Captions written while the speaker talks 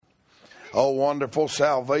Oh, wonderful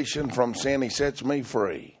salvation from sin, he sets me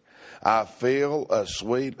free. I feel a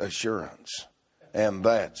sweet assurance, and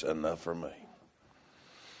that's enough for me.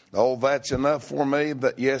 Oh, that's enough for me.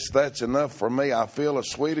 Yes, that's enough for me. I feel a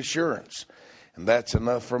sweet assurance, and that's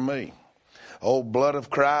enough for me. Oh, blood of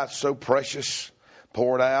Christ, so precious,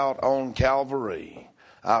 poured out on Calvary.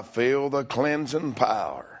 I feel the cleansing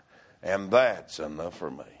power, and that's enough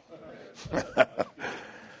for me.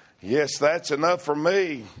 Yes, that's enough for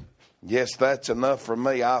me. Yes, that's enough for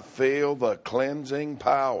me. I feel the cleansing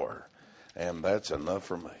power, and that's enough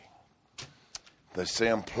for me. The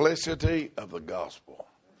simplicity of the gospel.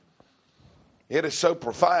 It is so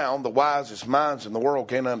profound, the wisest minds in the world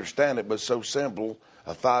can't understand it, but so simple,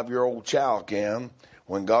 a 5-year-old child can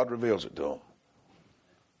when God reveals it to them.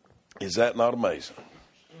 Is that not amazing?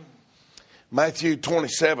 Matthew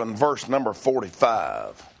 27, verse number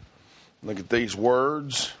 45. Look at these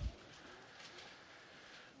words.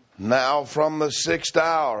 Now from the 6th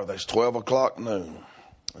hour, that's 12 o'clock noon.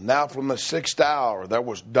 Now from the 6th hour, there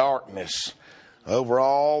was darkness over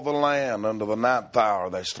all the land unto the 9th hour,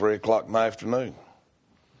 that's 3 o'clock in the afternoon.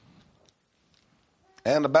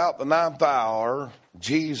 And about the 9th hour,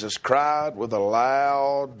 Jesus cried with a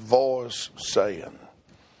loud voice, saying,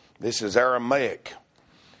 this is Aramaic.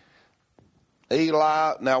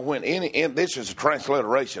 Eli, now this is a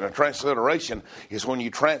transliteration. A transliteration is when you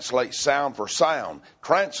translate sound for sound.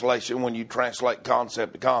 Translation, when you translate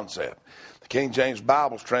concept to concept. The King James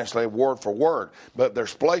Bible's translated word for word, but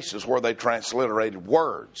there's places where they transliterated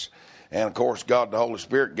words. And, of course, God the Holy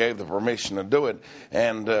Spirit gave the permission to do it.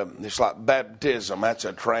 And it's like baptism. That's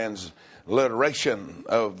a transliteration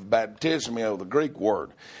of baptismio, the Greek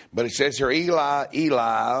word. But it says here, Eli,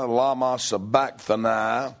 Eli, lama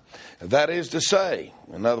sabachthani. That is to say,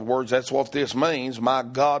 in other words, that's what this means. My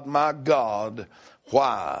God,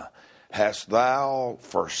 why hast thou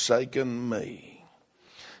forsaken me?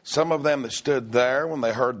 Some of them that stood there, when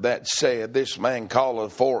they heard that said, this man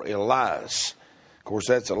calleth for Elias. Of course,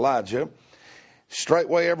 that's Elijah.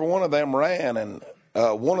 Straightway every one of them ran, and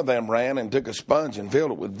one of them ran and took a sponge and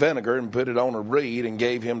filled it with vinegar and put it on a reed and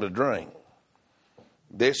gave him to drink.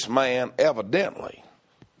 This man evidently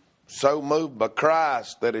so moved by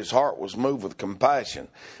Christ that his heart was moved with compassion.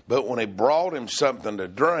 But when he brought him something to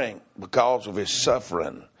drink because of his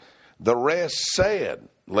suffering, the rest said,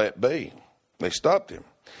 let be. They stopped him.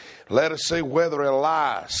 Let us see whether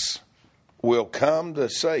Elias will come to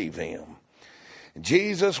save him.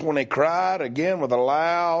 Jesus, when he cried again with a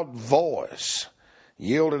loud voice,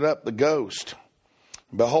 yielded up the ghost.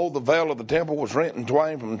 Behold, the veil of the temple was rent in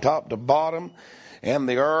twain from top to bottom, and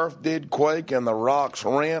the earth did quake, and the rocks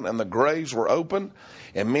rent, and the graves were opened,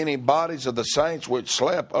 and many bodies of the saints which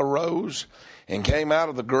slept arose, and came out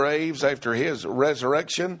of the graves after his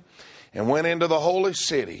resurrection, and went into the holy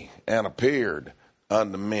city, and appeared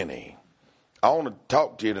unto many. I want to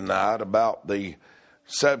talk to you tonight about the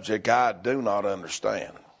subject I do not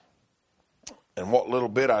understand. And what little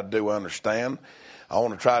bit I do understand, I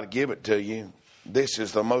want to try to give it to you. This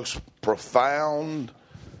is the most profound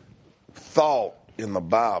thought in the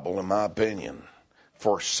Bible, in my opinion.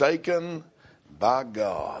 Forsaken by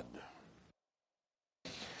God.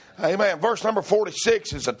 Amen. Verse number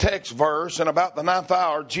 46 is a text verse. And about the 9th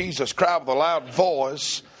hour, Jesus cried with a loud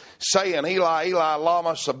voice, saying, Eli, Eli,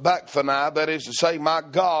 lama sabachthani. That is to say, my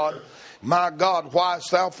God, why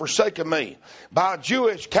hast thou forsaken me? By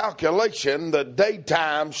Jewish calculation, the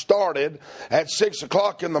daytime started at 6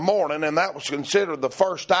 o'clock in the morning, and that was considered the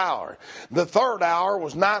first hour. The 3rd hour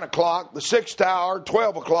was 9 o'clock, the 6th hour,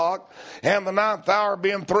 12 o'clock, and the 9th hour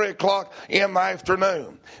being 3 o'clock in the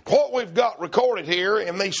afternoon. What we've got recorded here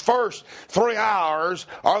in these first 3 hours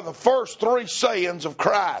are the first 3 sayings of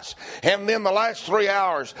Christ. And then the last 3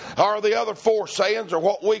 hours are the other 4 sayings, or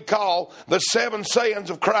what we call the 7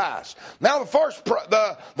 sayings of Christ. Now, the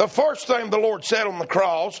first thing the Lord said on the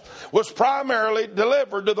cross was primarily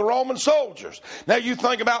delivered to the Roman soldiers. Now, you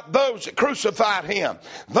think about those that crucified him,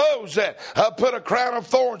 those that put a crown of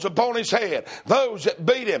thorns upon his head, those that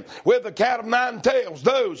beat him with the cat of 9 tails,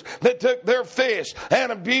 those that took their fists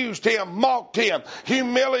and abused him, mocked him,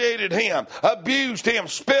 humiliated him, abused him,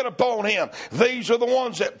 spit upon him. These are the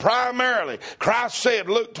ones that primarily Christ said,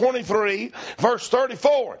 Luke 23, verse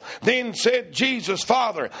 34, then said Jesus,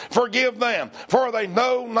 Father, forgive forgive them, for they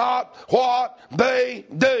know not what they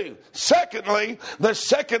do. Secondly, the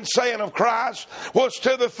second saying of Christ was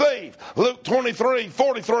to the thief. Luke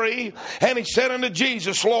 23:43, and he said unto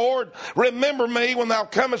Jesus, Lord, remember me when thou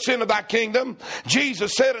comest into thy kingdom.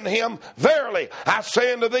 Jesus said unto him, verily, I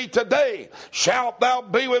say unto thee, today shalt thou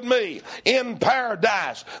be with me in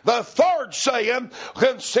paradise. The third saying,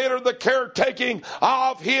 consider the caretaking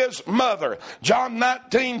of his mother. John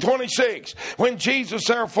 19:26, when Jesus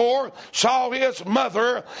therefore saw his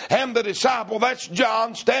mother and the disciple, that's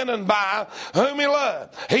John, standing by, whom he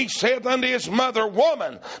loved, he said unto his mother,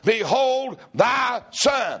 woman, behold thy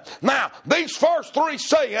son. Now, these first three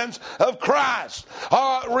sayings of Christ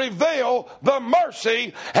reveal the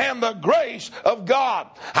mercy and the grace of God.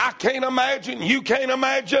 I can't imagine, you can't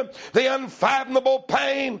imagine the unfathomable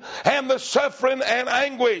pain and the suffering and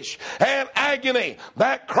anguish and agony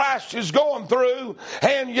that Christ is going through,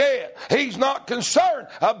 and yet he's not concerned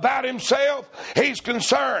about himself. He's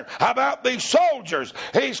concerned about these soldiers.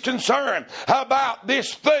 He's concerned about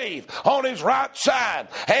this thief on his right side,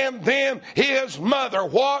 and then his mother.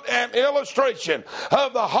 What an illustration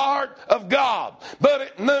of the heart of God. But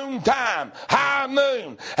at noontime, high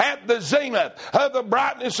noon, at the zenith of the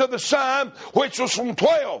brightness of the sun, which was from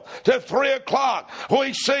 12 to 3 o'clock,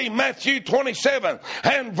 we see Matthew 27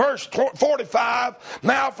 and verse 45.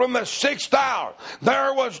 Now from the 6th hour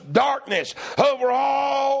there was darkness over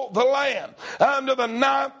all the land unto the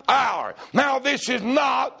 9th hour. Now this is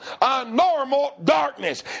not a normal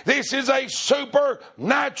darkness. This is a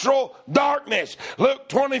supernatural darkness. Luke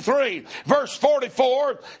 23 verse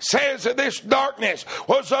 44 says that this darkness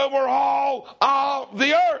was over all of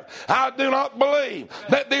the earth. I do not believe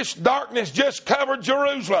that this darkness just covered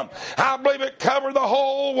Jerusalem. I believe it covered the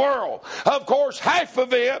whole world. Of course, half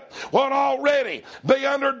of it would already be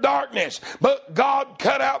under darkness, but God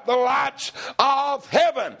cut out the lights of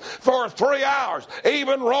heaven for 3 hours.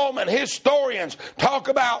 Even Roman historians talk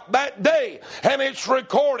about that day, and it's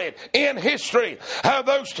recorded in history of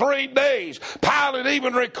those 3 days. Pilate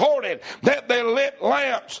even recorded that they lit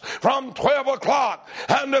lamps from 12 o'clock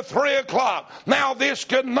unto 3 o'clock. Now, this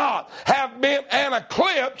could not have been an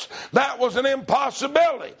eclipse. That was an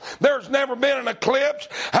impossibility. There's never been an eclipse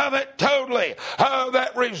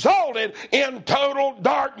that resulted in total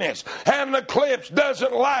darkness. And an eclipse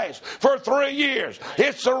doesn't last for 3 years.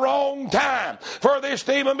 It's the wrong time for this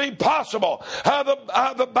to even be possible.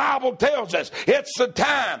 The Bible tells us it's the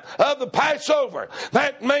time of the Passover.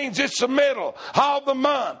 That means it's the middle of the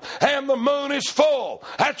month, and the moon is full.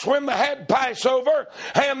 That's when they had Passover,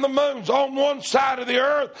 and the moon's on one side of the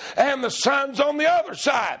earth and the sun's on the other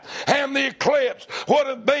side. And the eclipse would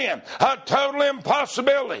have been a total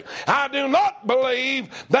impossibility. I do not believe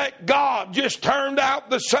that God just turned out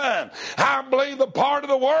the sun. I believe the part of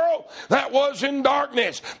the world that was in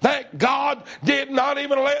darkness, that God did not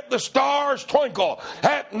even let the stars twinkle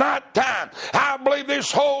at night time. I believe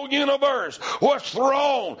this whole universe was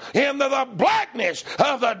thrown into the blackness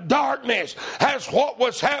of the darkness as what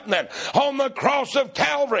was happening on the cross of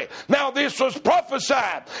Calvary. Now this was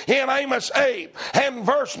prophesied in Amos 8 and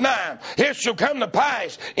verse 9. It shall come to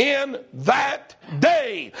pass in that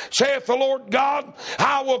day, saith the Lord God,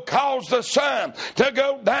 I will cause the sun to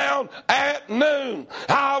go down at noon.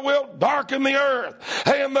 I will darken the earth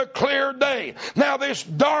in the clear day. Now this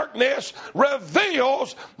darkness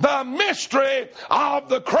reveals the mystery of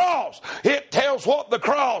the cross. It tells what the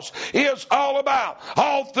cross is all about.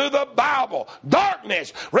 All through the Bible,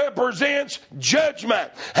 darkness represents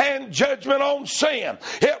judgment, and judgment on sin.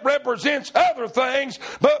 It represents other things,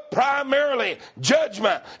 but primarily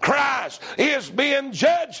judgment. Christ is being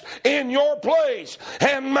judged in your place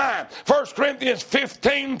and mine. 1 Corinthians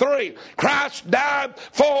 15:3. Christ died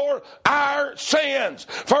for our sins.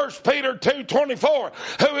 1 Peter 2:24.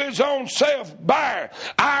 Who his own self bare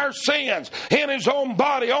our sins in his own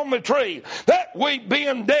body on the tree, that we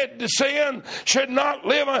being dead to sin should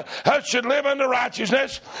live unto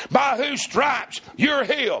righteousness, by whose stripes you're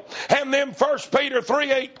healed. And then 1 Peter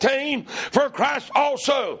 3:18. For Christ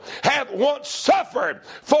also hath once suffered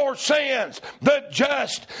for sins, the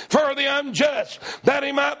just for the unjust, that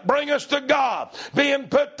he might bring us to God, being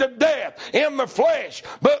put to death in the flesh,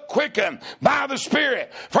 but quickened by the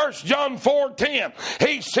Spirit. 1 John 4:10.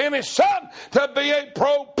 He sent his Son to be a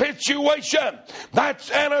propitiation. That's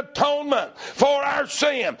an atonement for our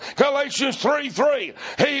sin. Galatians 3:3.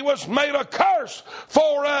 He was made a curse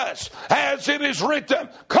for us, as it is written,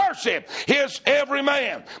 cursed is every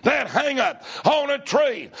man that hangeth on a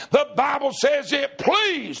tree. The Bible says it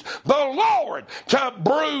pleased the Lord to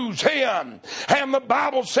bruise him. And the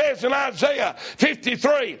Bible says in Isaiah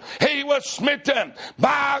 53, he was smitten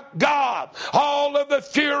by God. All of the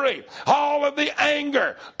fury, all of the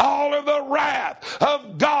anger, all of the wrath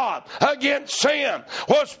of God against sin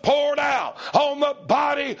was poured out on the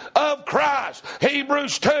body of Christ.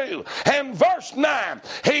 Hebrews 2 and verse 9.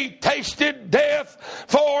 He tasted death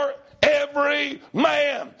for every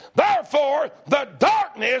man. Therefore, the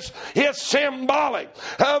darkness is symbolic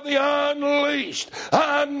of the unleashed,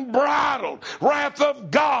 unbridled wrath of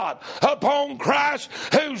God upon Christ,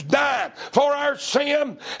 who's died for our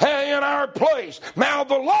sin in our place. Now,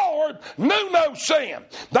 the Lord knew no sin.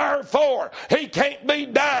 Therefore, He can't be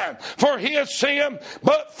dying for His sin,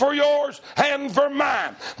 but for yours and for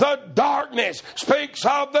mine. The darkness speaks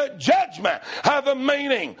of the judgment, of the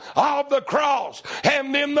meaning of the cross,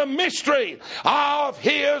 and then the mystery of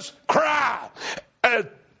His cry.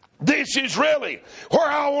 This is really where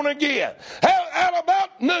I want to get. At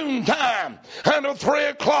about noontime until 3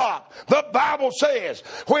 o'clock, the Bible says,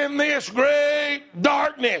 when this great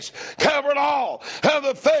darkness covered all of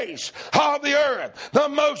the face of the earth, the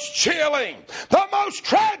most chilling, the most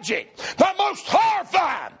tragic, the most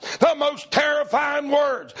horrifying, the most terrifying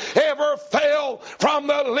words ever fell from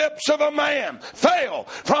the lips of a man, fell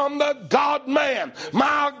from the God-man.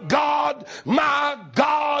 My God,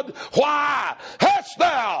 why hast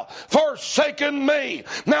thou forsaken me?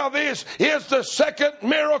 Now, this is the second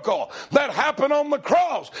miracle that happened on the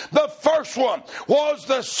cross. The first one was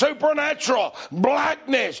the supernatural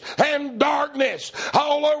blackness and darkness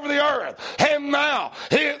all over the earth. And now,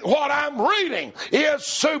 what I'm reading is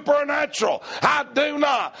supernatural. I do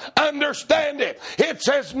not understand it. It's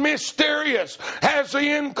as mysterious as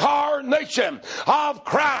the incarnation of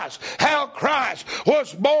Christ. How Christ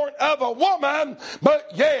was born of a woman,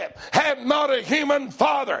 but yet had not a human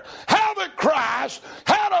father. How that Christ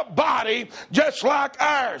had a body just like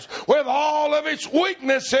ours, with all of its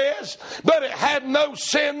weaknesses, but it had no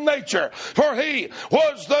sin nature, for He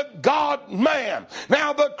was the God-man.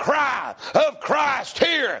 Now, the cry of Christ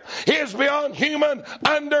here is beyond human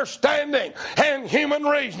understanding and human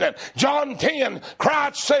reasoning. John 10,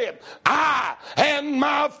 Christ said, I and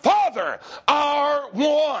my Father are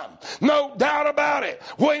one. No doubt about it.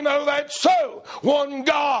 We know that so. One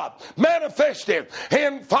God manifested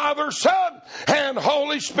in Father, Son, and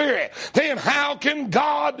Holy Spirit. Then how can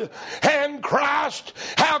God and Christ,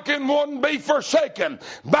 how can one be forsaken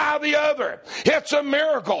by the other? It's a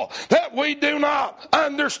miracle that we do not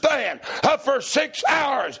understand. For 6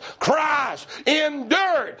 hours, Christ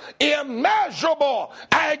endured immeasurable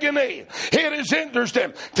agony. It is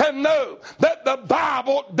interesting to know that the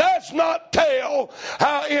Bible does not tell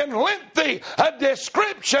in lengthy a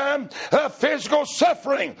description of physical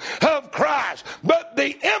suffering of Christ, but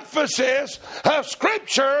the emphasis of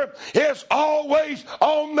Scripture is always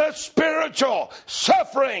on the spiritual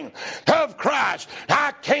suffering of Christ.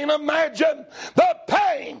 I can't imagine the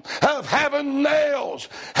pain of having nails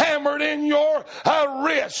hammered in your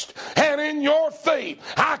wrist and in your feet.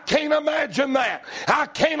 I can't imagine that. I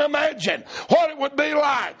can't imagine what it would be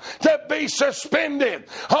like to be suspended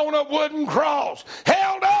on a wooden cross,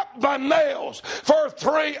 held up by nails for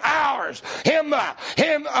 3 hours in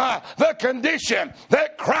the condition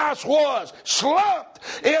that Christ was, slumped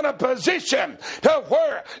in a position to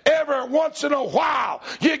where every once in a while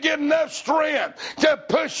you get enough strength to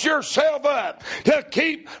push yourself up to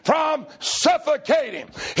keep from suffocating.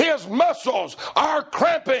 His muscles are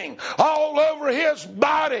cramping all over his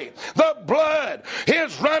body. The blood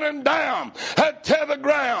is running down to the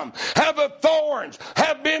ground. The thorns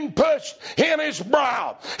have been pushed in his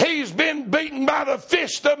brow. He's been beaten by the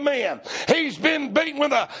fist of men. He's been beaten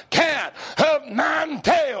with a cat of 9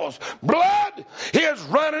 tails. Blood is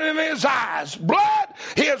running in his eyes. Blood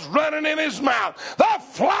is running in his mouth. The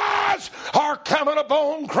flies are coming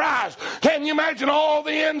upon Christ. Can you imagine all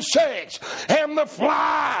the insects and the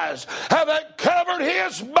flies that covered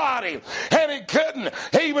his body? And he couldn't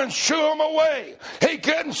even shoo them away. He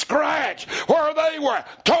couldn't scratch where they were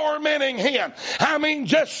tormenting him. I mean,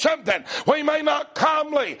 just something we may not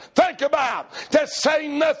calmly think about, to say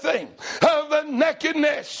nothing of the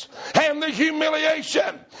nakedness and the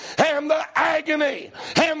humiliation and the agony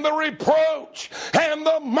and the reproach and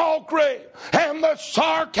the mockery and the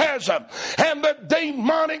sarcasm and the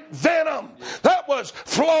demonic venom that was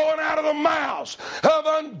flowing out of the mouths of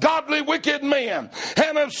ungodly wicked men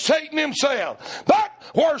and of Satan himself. But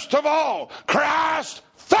worst of all, Christ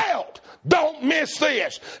felt. Don't miss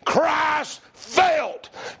this. Christ felt.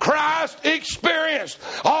 Christ experienced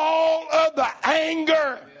all of the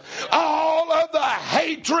anger, all of the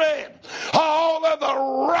hatred, all of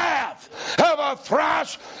the wrath of a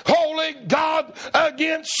thrice holy God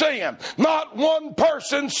against sin. Not one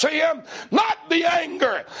person's sin, not the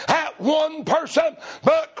anger at one person,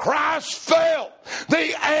 but Christ felt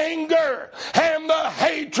the anger and the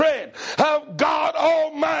hatred of God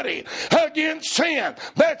Almighty against sin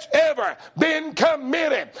that's ever been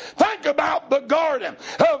committed. Think about the Garden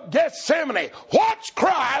of Gethsemane. What's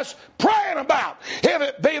Christ praying about? If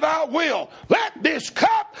it be thy will, let this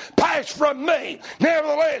cup pass from me.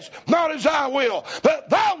 Nevertheless, not as I will, but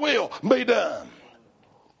thy will be done.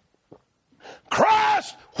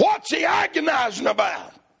 Christ, what's he agonizing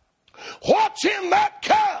about? What's in that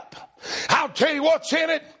cup? I'll tell you what's in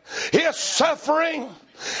it is suffering.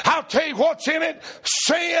 I'll tell you what's in it,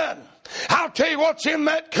 sin. I'll tell you what's in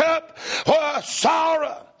that cup,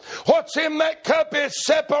 sorrow. What's in that cup is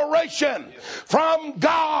separation from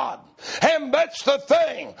God. And that's the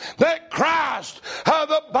thing that Christ,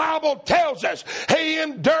 the Bible tells us, he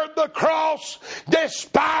endured the cross,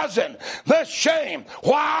 despising the shame.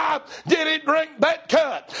 Why did he drink that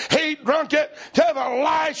cup? He drank it to the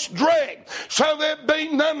last drink, so there'd be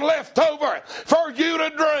none left over for you to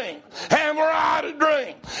drink and for I to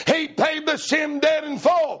drink. He paid the sin debt in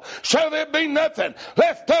full, so there'd be nothing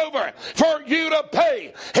left over for you to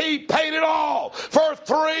pay. He paid it all for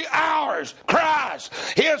 3 hours. Christ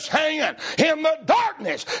is hanging in the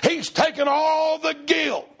darkness. He's taken all the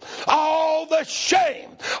guilt, all the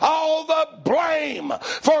shame, all the blame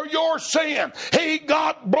for your sin. He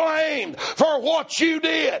got blamed for what you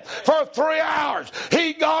did for 3 hours.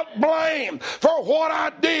 He got blamed for what I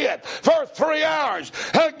did for 3 hours.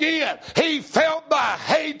 Again, he felt the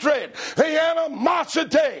hatred, the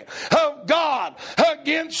animosity of God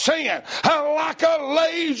against sin. Like a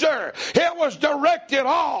laser, it was directed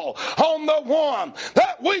all on the one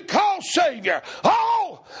that we call Savior.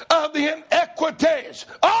 All of the inequities,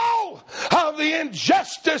 all of the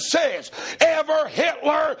injustices, ever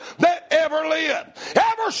Hitler that ever lived,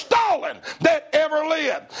 ever Stalin that ever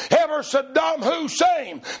lived, ever Saddam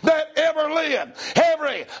Hussein that ever lived,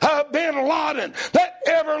 every Bin Laden that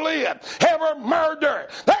ever lived, ever murderer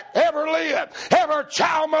that ever lived, ever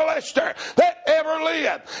child molester that ever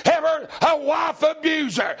lived, ever a wife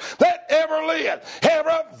abuser that ever lived,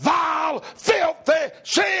 ever vile, filthy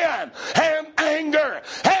sin and anger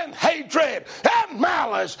and hatred and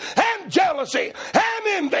malice and jealousy and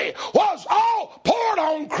envy was all poured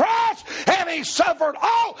on Christ, and he suffered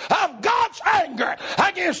all of God's anger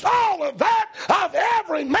against all of that of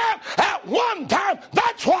every man at one time.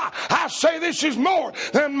 That's why I say this is more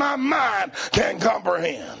than my mind can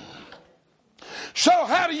comprehend. So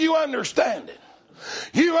how do you understand it?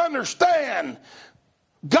 You understand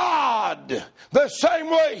God the same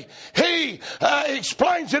way he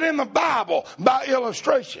explains it in the Bible, by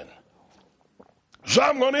illustration. So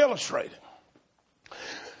I'm going to illustrate it.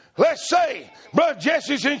 Let's say, Brother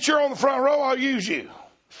Jesse, since you're on the front row, I'll use you.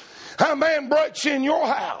 A man breaks in your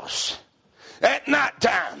house at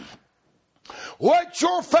nighttime, wakes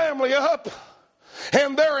your family up,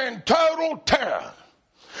 and they're in total terror.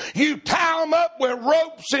 You tie them up with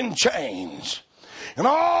ropes and chains, and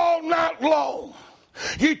all night long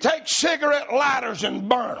you take cigarette lighters and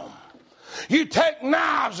burn them. You take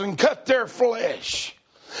knives and cut their flesh.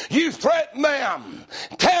 You threaten them,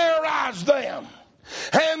 terrorize them,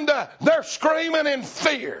 and they're screaming in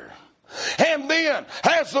fear. And then,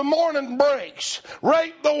 as the morning breaks,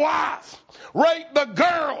 rape the wife, rape the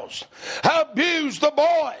girls, abuse the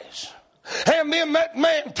boys. And then that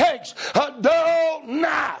man takes a dull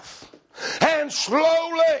knife and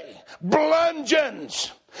slowly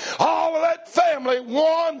bludgeons all of that family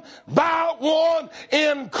one by one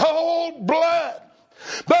in cold blood.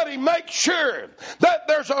 But he makes sure that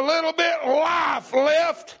there's a little bit of life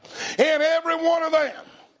left in every one of them.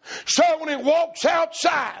 So when he walks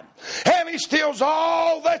outside and he steals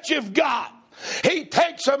all that you've got, he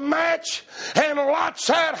takes a match and lights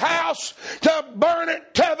that house to burn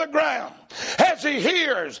it to the ground. As he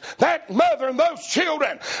hears that mother and those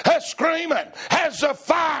children screaming as the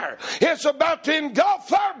fire is about to engulf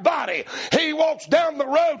their body, he walks down the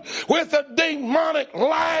road with a demonic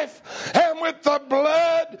laugh and with the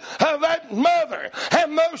blood of that mother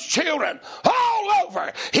and those children all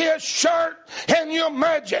over his shirt. And you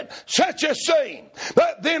imagine such a scene.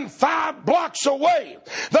 But then 5 blocks away,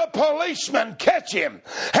 the policemen catch him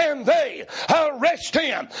and they arrest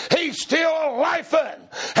him. He's still laughing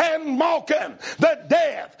and mocking the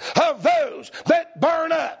death of those that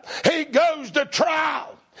burn up. He goes to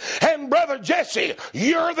trial. And Brother Jesse,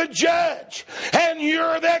 you're the judge and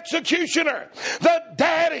you're the executioner, the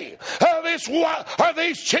daddy of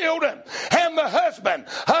these children and the husband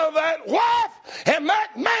of that wife. And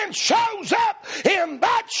that man shows up in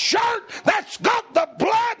that shirt that's got the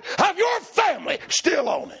blood of your family still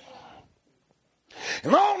on it.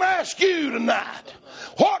 And I want to ask you tonight,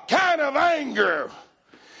 what kind of anger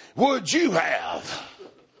would you have?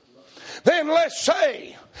 Then let's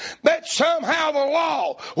say that somehow the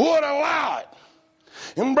law would allow it.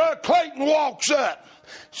 And Brother Clayton walks up,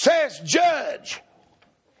 says, Judge,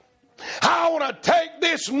 I want to take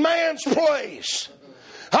this man's place.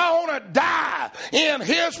 I want to die in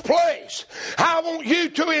his place. I want you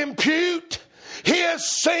to impute his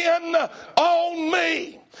sin on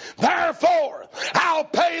me. Therefore, I'll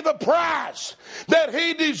pay the price that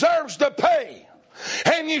he deserves to pay.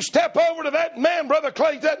 And you step over to that man, Brother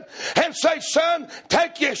Clayton, and say, son,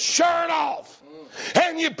 take your shirt off.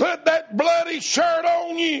 And you put that bloody shirt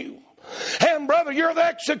on you. And brother, you're the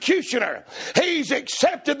executioner. He's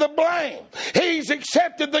accepted the blame. He's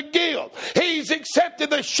accepted the guilt. He's accepted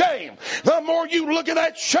the shame. The more you look at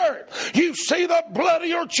that shirt, you see the blood of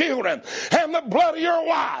your children and the blood of your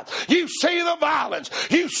wife. You see the violence.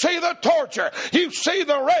 You see the torture. You see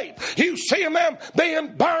the rape. You see them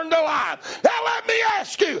being burned alive. Now let me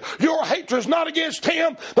ask you, your hatred's not against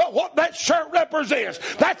him, but what that shirt represents.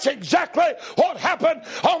 That's exactly what happened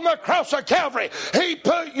on the cross of Calvary. He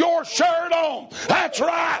put your shirt on. That's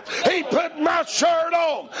right. He put my shirt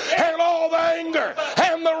on. And all the anger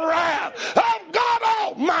and the wrath of God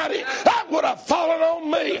Almighty that would have fallen on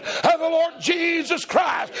me. And the Lord Jesus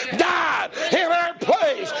Christ died in our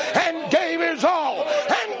place and gave his all.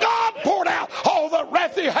 And God poured out all the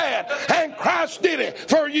wrath he had. And Christ did it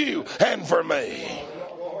for you and for me.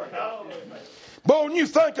 But when you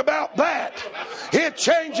think about that, it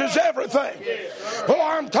changes everything. Oh,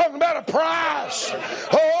 I'm talking about a price.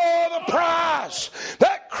 Oh, the price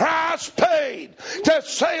that Christ paid to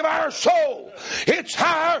save our soul. It's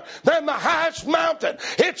higher than the highest mountain.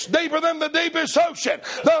 It's deeper than the deepest ocean.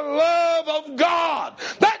 The love of God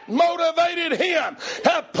that motivated him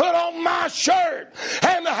to put on my shirt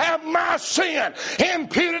and to have my sin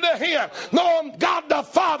imputed to him, knowing God the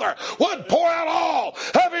Father would pour out all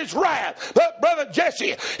of his wrath. But Brother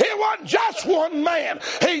Jesse, it wasn't just one man.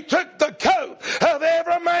 He took the coat of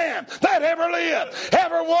every man that ever lived,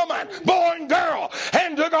 every woman, boy and girl,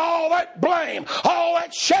 and took all that blame, all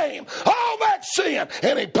that shame, all that sin,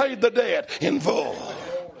 and he paid the debt in full.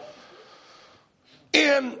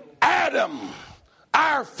 In Adam,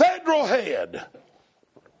 our federal head,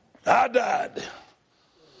 I died,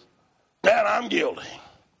 and I'm guilty.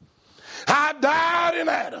 I died in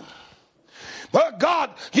Adam. But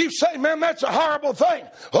God, you say, man, that's a horrible thing.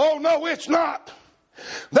 Oh, no, it's not.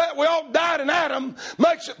 That we all died in Adam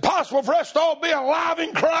makes it possible for us to all be alive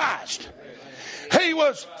in Christ. He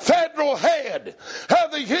was federal head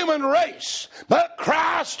of the human race. But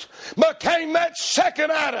Christ became that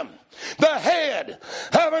second Adam, the head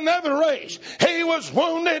of another race. He was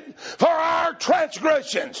wounded for our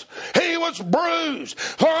transgressions. He was bruised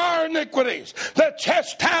for our iniquities. The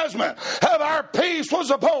chastisement of our peace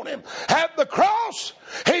was upon him. At the cross,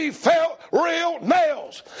 he felt real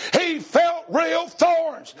nails. He felt real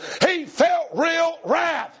thorns. He felt real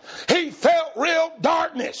wrath. He felt real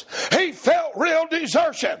darkness. He felt real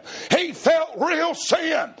desertion. He felt real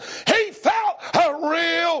sin. He felt a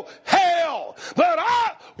real hell. But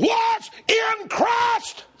I was in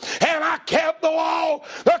Christ. And I kept the law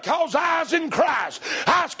because I was in Christ.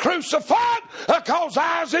 I was crucified because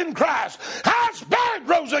I was in Christ. I was buried,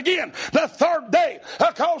 rose again the third day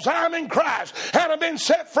because I'm in Christ. And I've been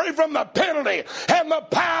set free from the penalty and the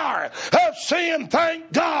power of sin,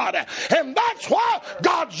 thank God. And that's why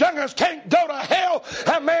God's youngest can't go to hell.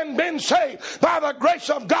 A man been saved by the grace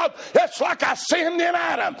of God. It's like I sinned in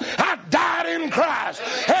Adam. I died in Christ.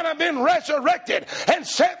 And I've been resurrected and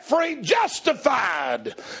set free,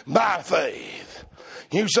 justified by faith.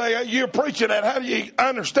 You say, you're preaching that. How do you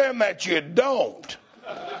understand that? You don't.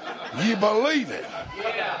 You believe it.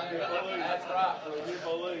 That's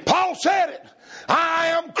right. Paul said it. I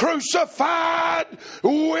am crucified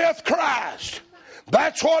with Christ.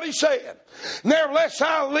 That's what he said. Nevertheless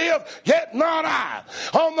I live, yet not I.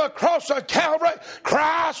 On the cross of Calvary,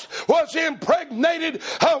 Christ was impregnated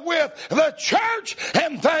with the church,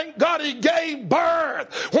 and thank God he gave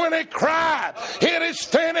birth when he cried, it is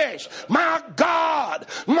finished. My God,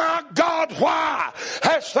 why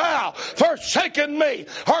hast thou forsaken me?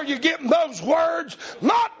 Are you getting those words?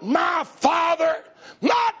 Not my Father.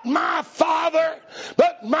 Not my Father,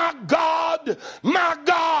 but my God, my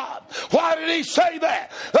God. Why did he say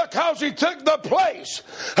that? Because he took the place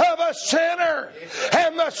of a sinner.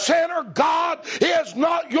 And the sinner, God, is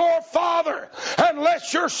not your Father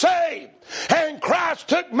unless you're saved. And Christ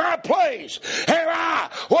took my place. And I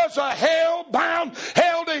was a hell-bound,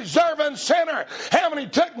 hell-deserving sinner. How many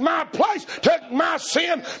took my place, took my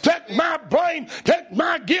sin, took my blame, took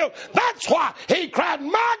my guilt. That's why he cried,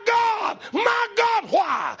 my God,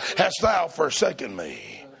 why hast thou forsaken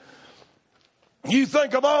me? You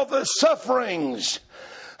think of all the sufferings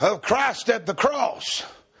of Christ at the cross.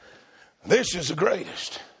 This is the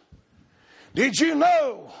greatest. Did you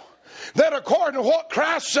know that according to what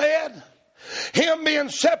Christ said, him being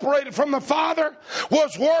separated from the Father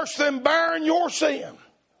was worse than bearing your sin?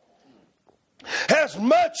 As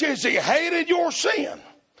much as he hated your sin,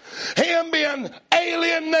 him being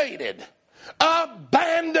alienated,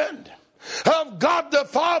 abandoned of God the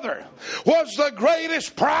Father was the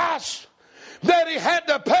greatest price that he had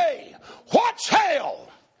to pay. What's hell?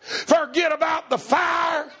 Forget about the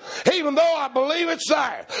fire, even though I believe it's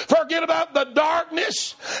there. Forget about the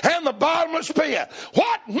darkness and the bottomless pit.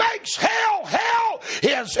 What makes hell hell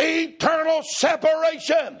is eternal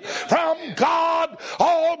separation from God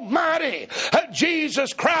Almighty.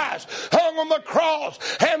 Jesus Christ hung on the cross,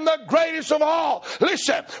 and the greatest of all.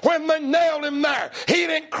 Listen, when they nailed him there, he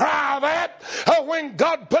didn't cry that. When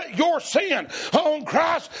God put your sin on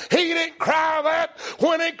Christ, he didn't cry that.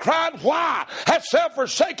 When he cried, why hast thou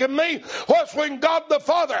forsaken me, was when God the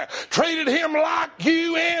Father treated him like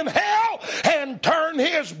you in hell and turned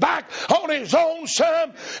his back on his own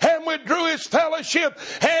Son and withdrew his fellowship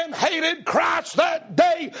and hated Christ that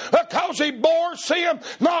day because he bore sin.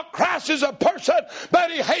 Not Christ as a person,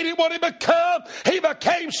 but he hated what he became. He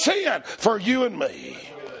became sin for you and me.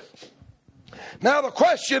 Now the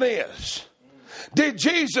question is, did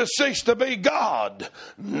Jesus cease to be God?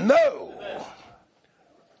 No.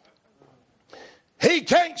 He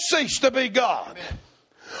can't cease to be God.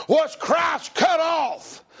 Was Christ cut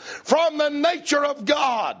off from the nature of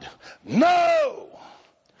God? No.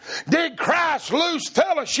 Did Christ lose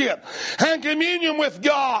fellowship and communion with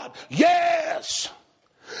God? Yes.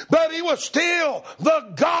 But he was still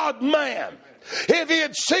the God-man. If he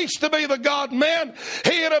had ceased to be the God-man,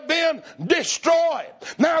 he would have been destroyed.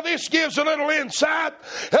 Now this gives a little insight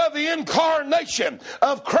of the incarnation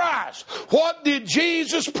of Christ. What did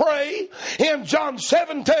Jesus pray in John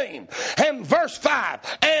 17 and verse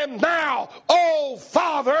 5? And now, O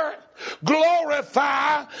Father,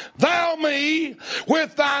 glorify thou me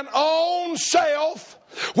with thine own self,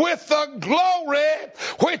 with the glory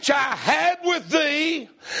which I had with thee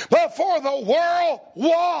before the world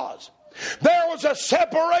was. There was a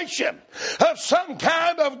separation of some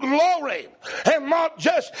kind of glory, and not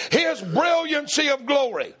just his brilliancy of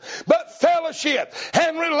glory, but fellowship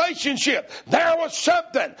and relationship. There was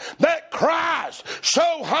something that Christ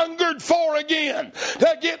so hungered for again,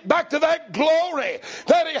 to get back to that glory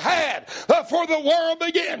that he had before the world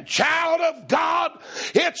began. Child of God,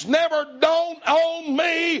 it's never dawned on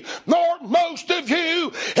me, nor most of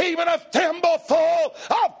you, even a thimbleful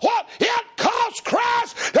of what it cost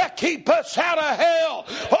Christ to keep us out of hell.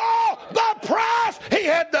 Oh, the price he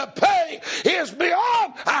had to pay is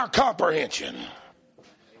beyond our comprehension.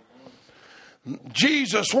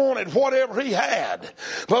 Jesus wanted whatever he had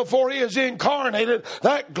before he was incarnated,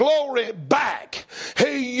 that glory back.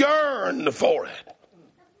 He yearned for it.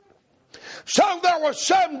 So there was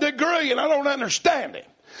some degree, and I don't understand it,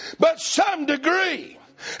 but some degree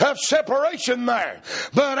of separation there.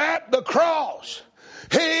 But at the cross,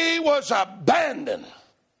 he was abandoned.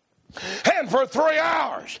 And for 3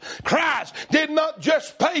 hours, Christ did not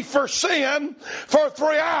just pay for sin for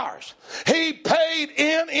 3 hours. He paid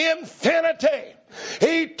in infinity,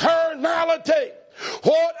 eternality,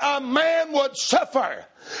 what a man would suffer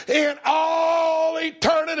in all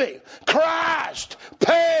eternity. Christ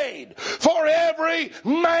paid for every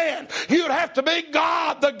man. You'd have to be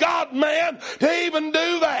God, the God-man, to even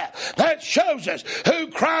do that. That shows us who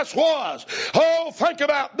Christ was. Oh, think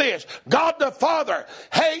about this. God the Father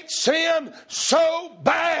hates sin so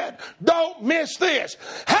bad. Don't miss this.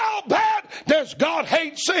 How bad does God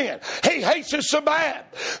hate sin? He hates it so bad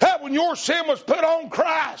that when your sin was put on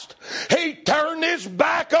Christ, he turned his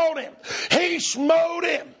back on him. He smote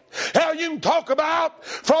him. Now you can talk about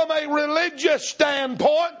from a religious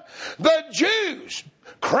standpoint, the Jews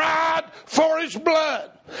cried for his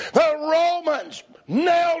blood. The Romans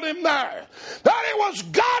nailed him there. That it was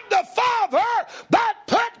God the Father that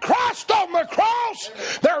put Christ on the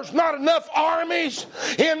cross. There's not enough armies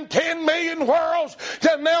in 10 million worlds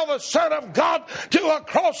to nail the Son of God to a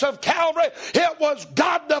cross of Calvary. It was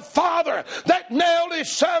God the Father that nailed his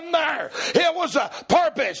Son there. It was a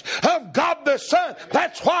purpose of God the Son.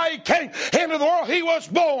 That's why he came into the world. He was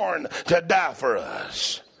born to die for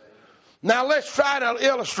us. Now let's try to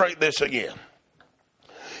illustrate this again.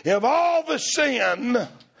 If all the sin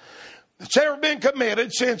that's ever been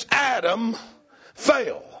committed since Adam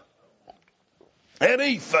fell, and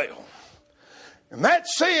Eve fell. And that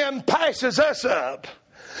sin passes us up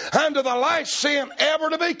unto the last sin ever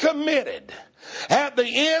to be committed at the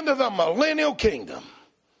end of the millennial kingdom.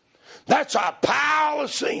 That's a pile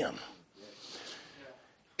of sin.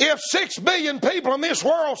 If 6 billion people in this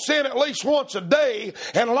world sin at least once a day,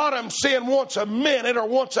 and a lot of them sin once a minute or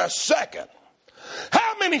once a second,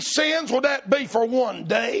 how many sins would that be for one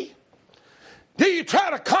day? Do you try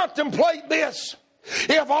to contemplate this?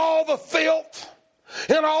 If all the filth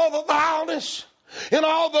and all the vileness and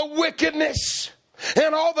all the wickedness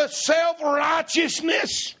and all the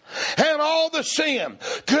self-righteousness and all the sin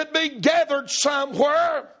could be gathered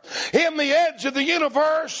somewhere in the edge of the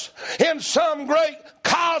universe in some great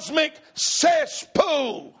cosmic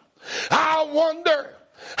cesspool, I wonder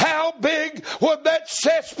how big would that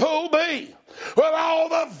cesspool be with all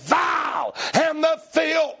the vile and the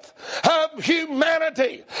filth of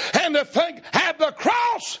humanity. And to think, at the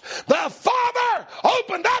cross, the Father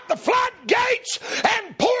opened up the floodgates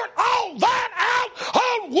and poured all that out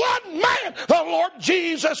on one man, the Lord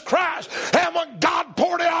Jesus Christ. And when God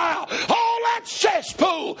poured it out, all that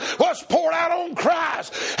cesspool was poured out on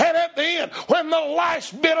Christ. And at the end, when the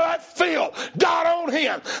last bit of that filth got on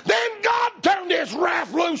him, then God turned his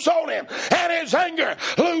wrath loose on him and his anger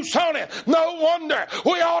loose on him. No wonder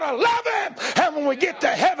we ought to love him. And when we get to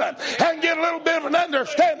heaven and get a little bit of an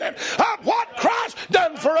understanding of what Christ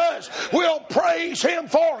done for us, we'll praise him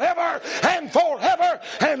forever and forever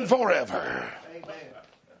and forever.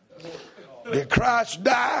 Amen. Did Christ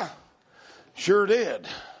die? Sure did.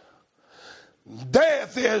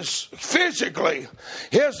 Death is physically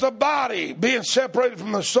the body being separated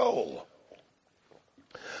from the soul.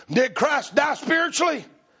 Did Christ die spiritually?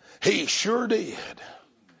 He sure did.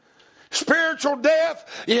 Spiritual death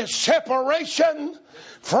is separation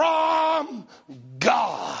from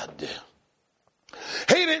God.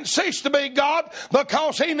 He didn't cease to be God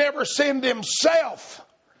because he never sinned himself.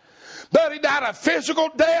 But he died a physical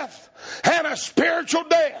death and a spiritual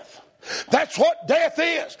death. That's what death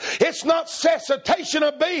is. It's not cessation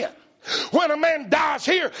of being. When a man dies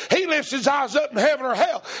here, he lifts his eyes up in heaven or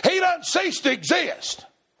hell. He doesn't cease to exist.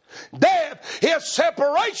 Death is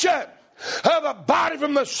separation of the body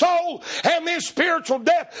from the soul, and the spiritual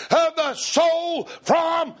death of the soul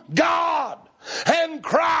from God. And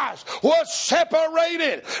Christ was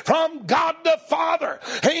separated from God the Father.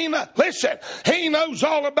 He knows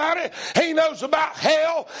all about it. He knows about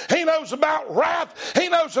hell. He knows about wrath. He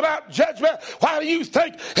knows about judgment. Why do you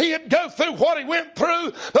think he'd go through what he went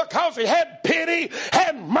through? Because he had pity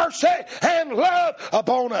and mercy and love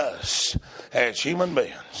upon us as human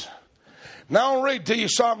beings. Now I'll read to you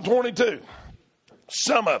Psalm 22.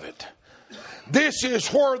 Some of it. This is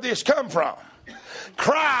where this come from.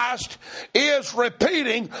 Christ is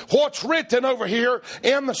repeating what's written over here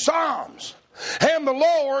in the Psalms. And the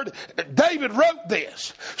Lord, David wrote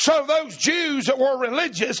this. So those Jews that were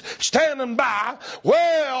religious standing by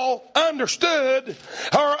well understood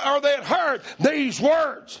or they had heard these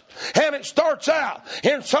words. And it starts out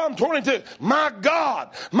in Psalm 22. My God,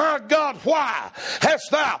 why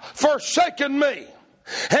hast thou forsaken me?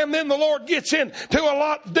 And then the Lord gets into a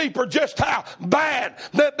lot deeper just how bad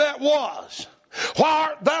that was. Why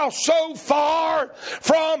art thou so far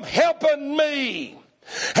from helping me?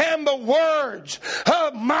 And the words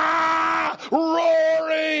of my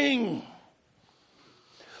roaring.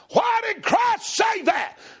 Why did Christ say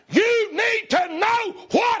that? You need to know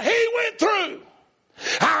what he went through.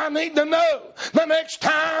 I need to know the next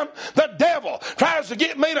time the devil tries to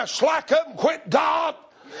get me to slack up and quit God.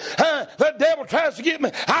 The devil tries to get me.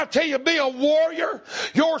 I tell you, be a warrior.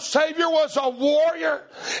 Your Savior was a warrior.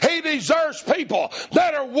 He deserves people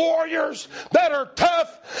that are warriors, that are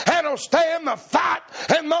tough, and will stand the fight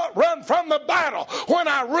and not run from the battle. When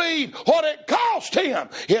I read what it cost him,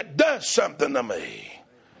 it does something to me.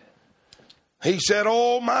 He said,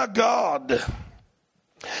 oh my God,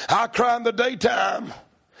 I cry in the daytime,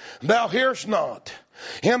 thou hearest not.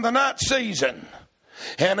 In the night season,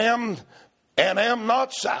 and am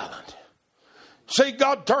not silent. See,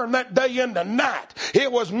 God turned that day into night.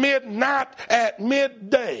 It was midnight at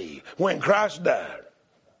midday when Christ died.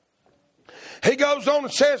 He goes on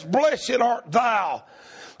and says, blessed art thou,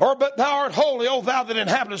 but thou art holy, O thou that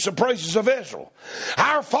inhabitest the praises of Israel.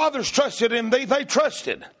 Our fathers trusted in thee, they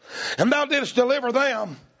trusted, and thou didst deliver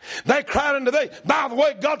them. They cried unto thee. By the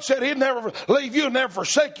way, God said he'd never leave you and never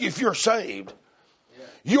forsake you if you're saved.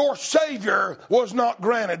 Your Savior was not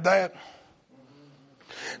granted that.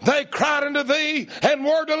 They cried unto thee and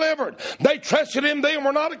were delivered. They trusted in thee and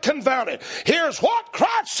were not confounded. Here's what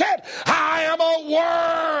Christ said. I am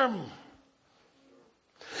a worm,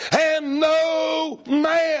 and no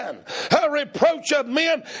man reproach of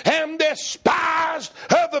men and despised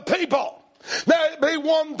of the people. Now it'd be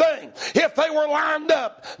one thing if they were lined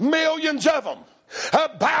up, millions of them,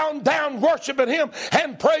 bowing down, worshiping him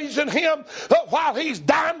and praising him while he's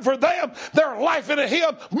dying for them. They're laughing at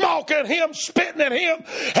him, mocking him, spitting at him,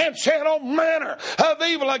 and saying all manner of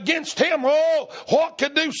evil against him. Oh, what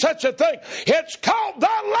could do such a thing? It's called the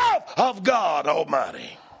love of God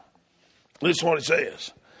Almighty. Listen to what it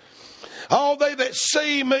says. All they that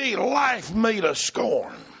see me laugh me to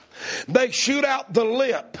scorn. They shoot out the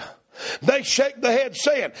lip. They shake the head,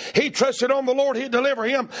 saying, he trusted on the Lord, he'd deliver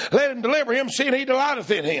him. Let him deliver him, seeing he delighteth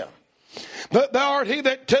in him. But thou art he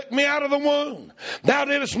that took me out of the womb. Thou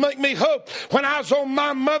didst make me hope when I was on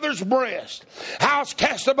my mother's breast. I was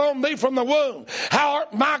cast upon thee from the womb. How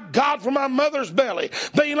art my God from my mother's belly.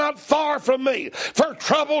 Be not far from me, for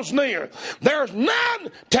trouble's near. There's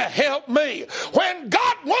none to help me. When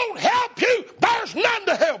God won't help you, there's none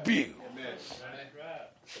to help you. Amen.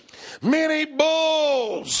 Many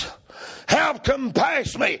bulls have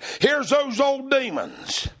compassed me. Here's those old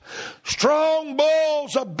demons. Strong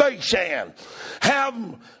bulls of Bashan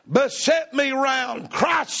have beset me round.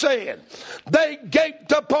 Christ said, they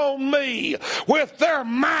gaped upon me with their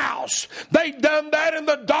mouths. They done that in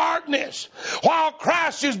the darkness. While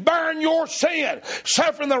Christ is bearing your sin,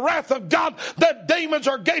 suffering the wrath of God, the demons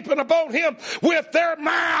are gaping upon him with their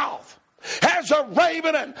mouth. As a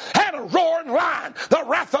raven and a roaring lion, the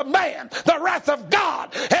wrath of man, the wrath of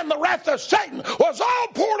God, and the wrath of Satan was all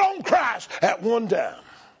poured on Christ at one time.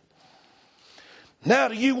 Now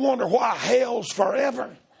do you wonder why hell's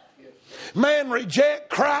forever? Man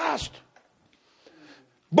reject Christ.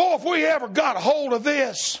 Boy, if we ever got a hold of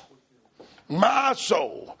this, my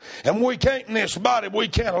soul, and we can't in this body, we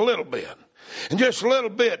can a little bit. And just a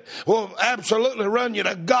little bit will absolutely run you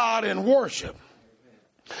to God in worship.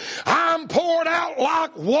 I'm poured out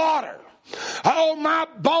like water. All my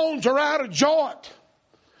bones are out of joint.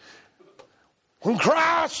 When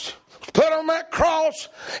Christ put on that cross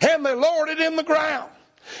and they lowered it in the ground,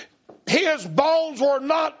 his bones were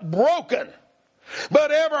not broken,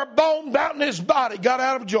 but every bone out in his body got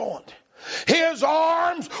out of joint. His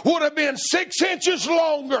arms would have been 6 inches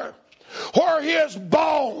longer where his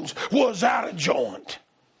bones was out of joint.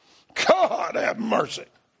 God have mercy.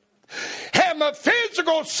 And the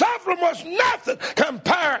physical suffering was nothing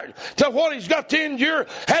compared to what he's got to endure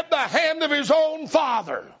at the hand of his own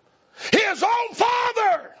Father. His own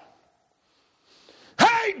Father.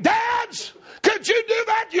 Hey, dads, could you do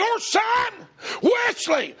that to your son?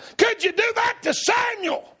 Wesley, could you do that to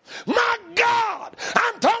Samuel? My God,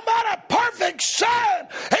 I'm talking about a perfect son,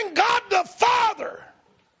 and God the Father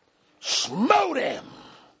smote him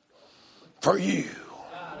for you.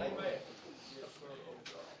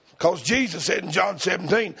 Because Jesus said in John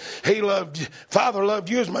 17, Father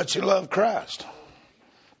loved you as much as he loved Christ.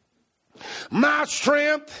 My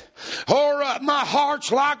strength, or my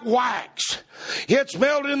heart's like wax. It's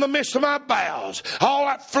melted in the midst of my bowels. All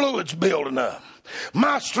that fluid's building up.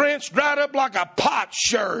 My strength's dried up like a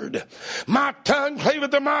potsherd. My tongue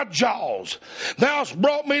cleaveth to my jaws. Thou hast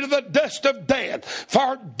brought me to the dust of death,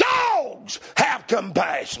 for dogs have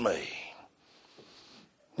compassed me.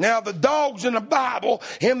 Now, the dogs in the Bible,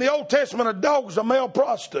 in the Old Testament, a dog's a male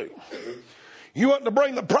prostitute. You want to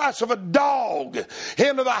bring the price of a dog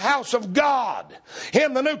into the house of God.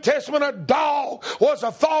 In the New Testament, a dog was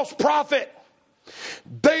a false prophet.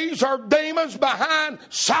 These are demons behind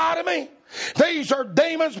sodomy. These are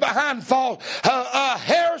demons behind false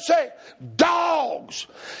heresy. Dogs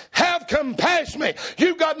have compassed me.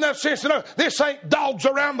 You've got enough sense to know this ain't dogs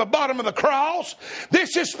around the bottom of the cross.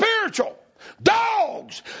 This is spiritual.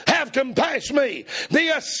 Dogs have compassed me.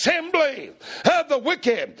 The assembly of the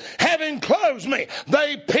wicked have enclosed me.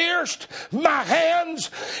 They pierced my hands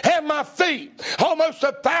and my feet. Almost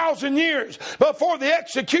 1,000 years before the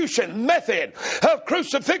execution method of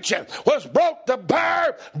crucifixion was brought to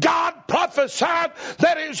bear, God prophesied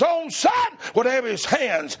that his own son would have his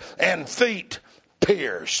hands and feet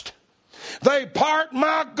pierced. They part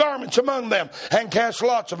my garments among them and cast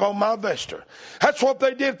lots upon my vesture. That's what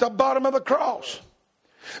they did at the bottom of the cross.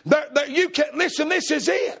 You can't listen. This is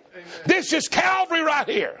it. Amen. This is Calvary right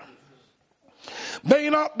here.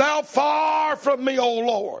 Be not thou far from me, O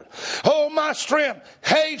Lord. O my strength,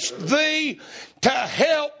 haste thee to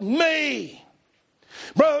help me.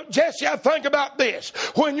 Brother Jesse, I think about this.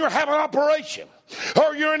 When you're having an operation,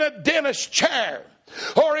 or you're in a dentist chair,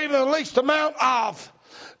 or even the least amount of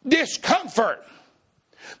discomfort,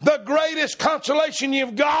 the greatest consolation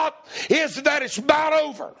you've got is that it's about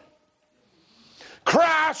over.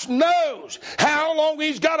 Christ knows how long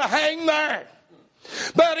he's got to hang there.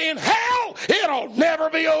 But in hell, it'll never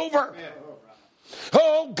be over.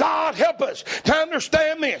 Oh, God, help us to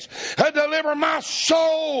understand this. Deliver my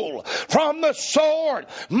soul from the sword,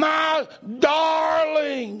 my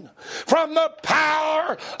darling, from the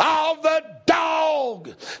power of the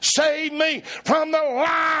dog. Save me from the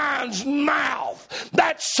lion's mouth.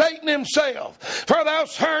 That's Satan himself. For thou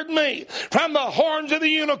hast heard me from the horns of the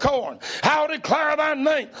unicorn. I'll declare thy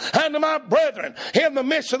name unto my brethren. In the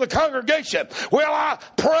midst of the congregation will I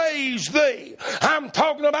praise thee. I'm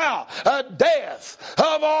talking about a death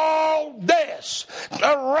of all deaths,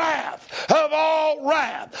 a wrath of all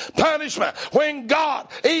wrath, punishment. When God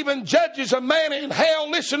even judges a man in hell,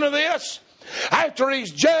 listen to this. After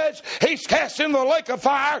he's judged, he's cast into the lake of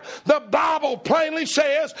fire. The Bible plainly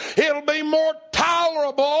says it'll be more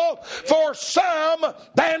tolerable for some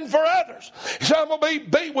than for others. Some will be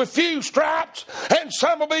beat with few stripes, and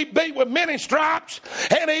some will be beat with many stripes.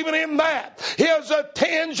 And even in that is a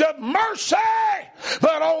tinge of mercy.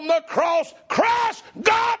 But on the cross, Christ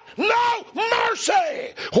got no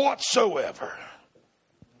mercy whatsoever.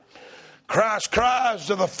 Christ cries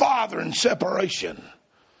to the Father in separation.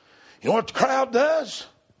 You know what the crowd does?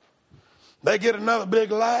 They get another big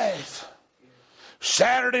laugh.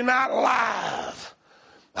 Saturday Night Live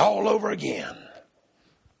all over again.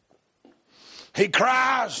 He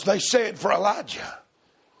cries, they said, for Elijah.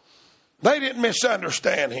 They didn't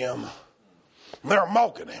misunderstand him. They're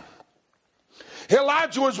mocking him.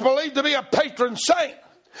 Elijah was believed to be a patron saint.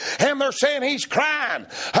 And they're saying he's crying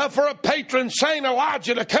for a patron saint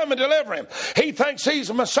Elijah to come and deliver him. He thinks he's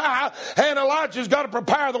a Messiah, and Elijah's got to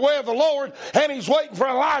prepare the way of the Lord, and he's waiting for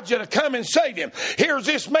Elijah to come and save him. Here's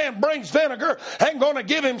this man brings vinegar and going to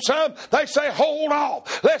give him some. They say, hold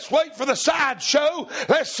off. Let's wait for the sideshow.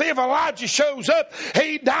 Let's see if Elijah shows up.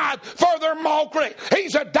 He died for their mockery.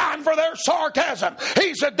 He's a dying for their sarcasm.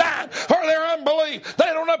 He's a dying for their unbelief. They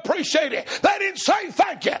don't appreciate it. They didn't say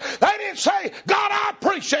thank you. They didn't say, God, I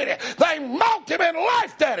appreciate it. They mocked him and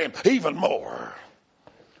laughed at him even more.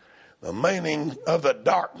 The meaning of the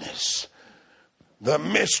darkness, the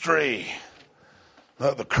mystery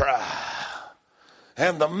of the cry,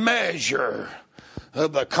 and the measure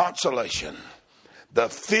of the consolation. The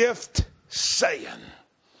fifth saying.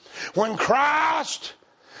 When Christ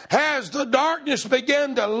has the darkness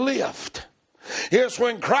began to lift, is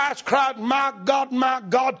when Christ cried, my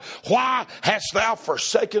God, why hast thou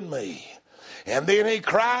forsaken me? And then he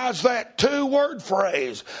cries that two-word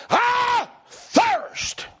phrase, I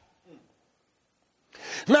thirst.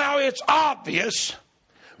 Now it's obvious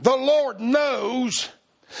the Lord knows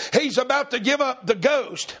he's about to give up the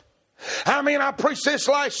ghost. I mean, I preached this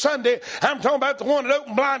last Sunday. I'm talking about the one that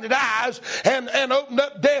opened blinded eyes and opened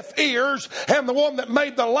up deaf ears, and the one that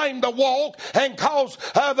made the lame to walk and caused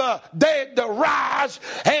the dead to rise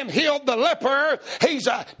and healed the leper. He's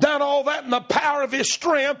done all that in the power of his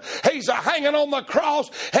strength. He's hanging on the cross,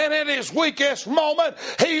 and at his weakest moment,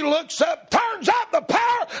 he looks up, turns up the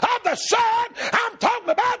power of the Son. I'm talking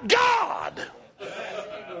about God.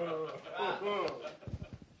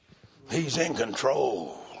 He's in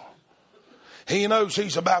control. He knows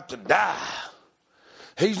he's about to die.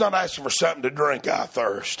 He's not asking for something to drink, I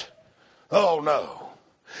thirst. Oh, no.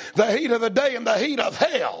 The heat of the day and the heat of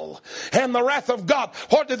hell and the wrath of God.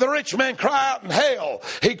 What did the rich man cry out in hell?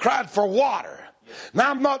 He cried for water.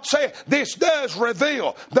 Now, I'm not saying this does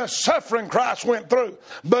reveal the suffering Christ went through,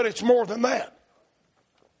 but it's more than that.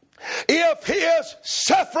 If his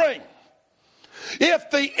suffering, if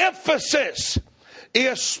the emphasis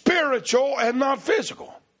is spiritual and not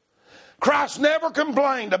physical, Christ never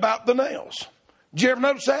complained about the nails. Did you ever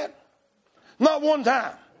notice that? Not one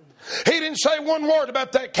time. He didn't say one word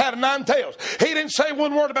about that cat of nine tails. He didn't say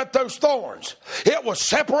one word about those thorns. It was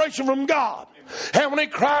separation from God. And when he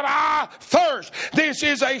cried, I thirst, this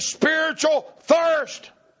is a spiritual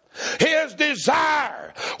thirst. His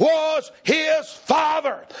desire was his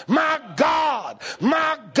Father. My God,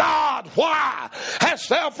 why hast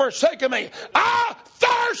thou forsaken me? I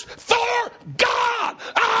thirst for God.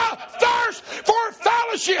 I thirst for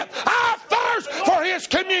fellowship. I thirst for his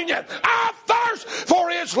communion. I thirst for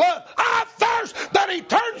his love. I thirst that he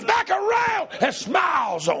turns back around and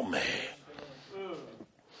smiles on me.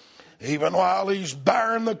 Even while he's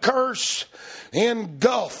bearing the curse,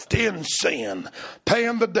 engulfed in sin,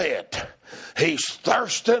 paying the debt, he's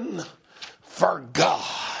thirsting for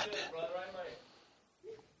God.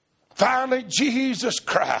 Finally, Jesus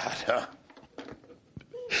cried,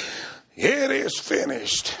 it is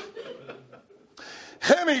finished.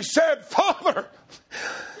 And he said, Father,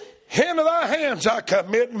 into thy hands I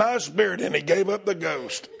commit my spirit. And he gave up the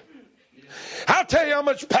ghost. I'll tell you how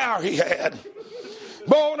much power he had.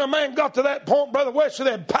 Boy, when a man got to that point, Brother Wesley,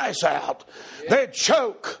 they'd pass out. They'd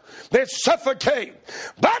choke. They'd suffocate.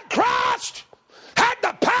 But Christ had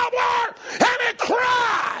the power and it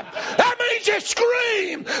cried. That means it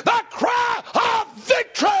screamed the cry of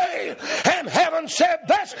victory. And heaven said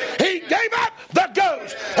this. He gave up the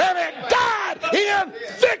ghost and it died in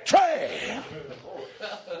victory.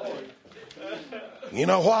 You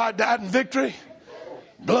know why it died in victory?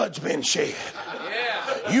 Blood's been shed.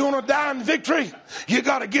 You want to die in victory? You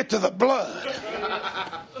got to get to the blood.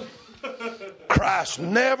 Christ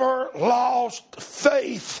never lost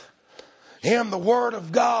faith in the Word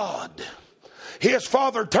of God. His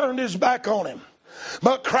Father turned his back on him.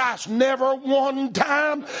 But Christ never one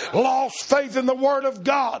time lost faith in the Word of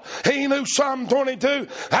God. He knew Psalm 22.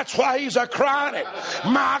 That's why he's a crying it.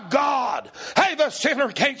 My God. Hey, the sinner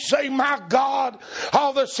can't say my God.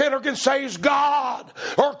 All the sinner can say is God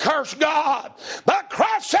or curse God. But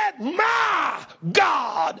Christ said, my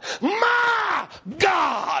God. My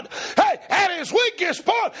God. Hey, at his weakest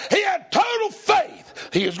point, he had total faith.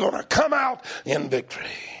 He is going to come out in victory.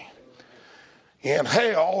 In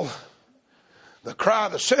hell, the cry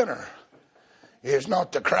of the sinner is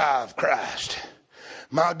not the cry of Christ.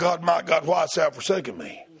 My God, why hast thou forsaken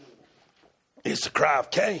me? It's the cry of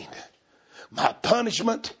Cain. My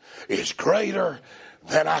punishment is greater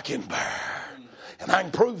than I can bear. And I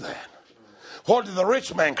can prove that. What did the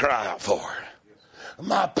rich man cry out for?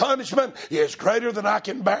 My punishment is greater than I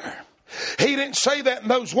can bear. He didn't say that in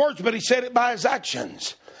those words, but he said it by his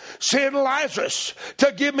actions. Send Lazarus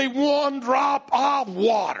to give me one drop of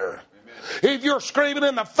water. If you're screaming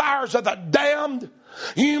in the fires of the damned,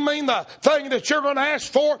 you mean the thing that you're going to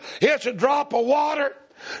ask for is a drop of water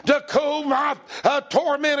to cool my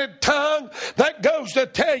tormented tongue? That goes to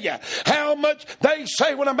tell you how much they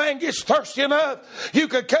say when a man gets thirsty enough, you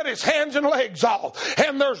could cut his hands and legs off.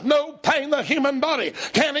 And there's no pain the human body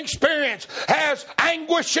can experience as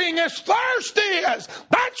anguishing as thirst is.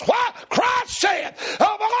 That's why Christ said,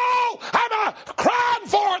 of all I'm crying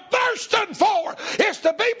for, thirsting for, is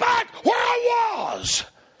to be back where I was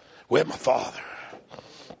with my Father.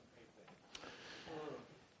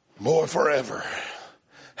 More forever.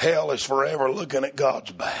 Hell is forever looking at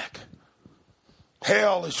God's back.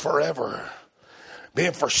 Hell is forever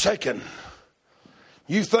being forsaken.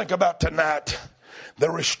 You think about tonight, the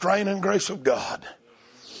restraining grace of God.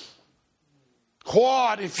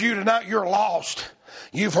 What if you tonight you're lost?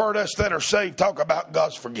 You've heard us that are saved talk about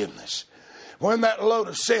God's forgiveness. When that load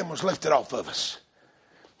of sin was lifted off of us,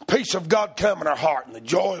 peace of God come in our heart and the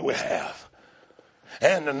joy we have.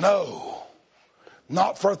 And to know,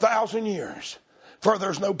 not for 1,000 years, for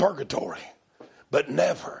there's no purgatory, but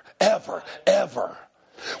never, ever, ever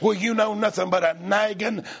will you know nothing but a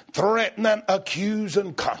nagging, threatening,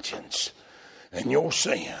 accusing conscience and your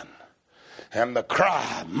sin. And the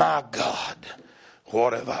cry, my God,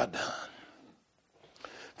 what have I done?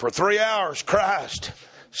 For 3 hours, Christ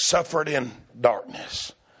suffered in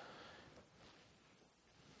darkness.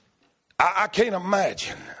 I can't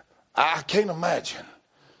imagine. I can't imagine.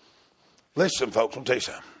 Listen, folks, I'll tell you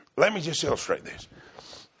something. Let me just illustrate this.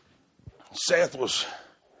 Seth was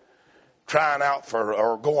trying out for,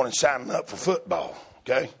 or going and signing up for football,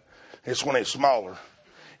 okay? It's when he's smaller.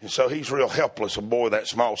 And so he's real helpless. A boy that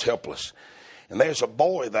small is helpless. And there's a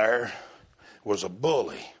boy there, was a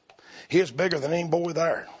bully. He was bigger than any boy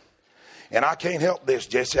there. And I can't help this,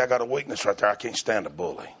 Jesse. I got a weakness right there. I can't stand a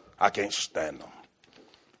bully. I can't stand them.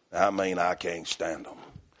 I can't stand them.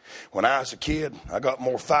 When I was a kid, I got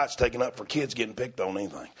more fights taken up for kids getting picked on than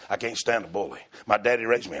anything. I can't stand a bully. My daddy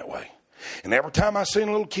raised me that way. And every time I seen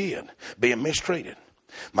a little kid being mistreated,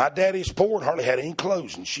 my daddy's poor and hardly had any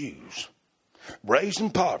clothes and shoes. Raised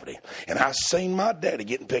in poverty. And I seen my daddy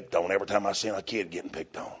getting picked on every time I seen a kid getting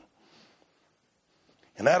picked on.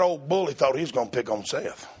 And that old bully thought he was going to pick on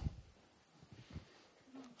Seth.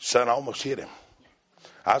 Son almost hit him.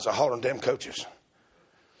 I was hollering damn coaches.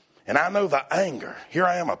 And I know the anger. Here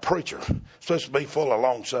I am, a preacher, supposed to be full of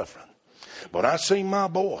long suffering. But when I seen my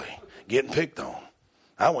boy getting picked on,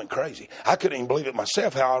 I went crazy. I couldn't even believe it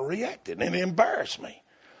myself how I reacted. And it embarrassed me.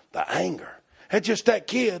 The anger. It's just that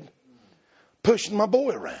kid pushing my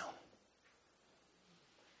boy around.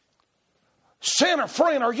 Sinner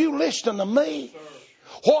friend, are you listening to me?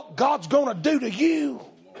 What God's going to do to you?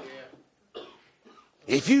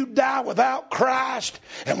 If you die without Christ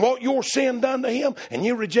and what your sin done to him and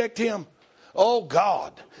you reject him, oh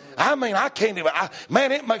God. I can't even,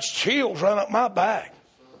 man, it makes chills run up my back.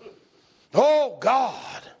 Oh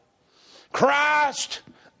God. Christ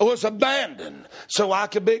was abandoned so I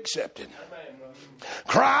could be accepted.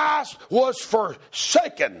 Christ was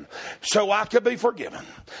forsaken so I could be forgiven.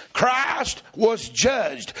 Christ was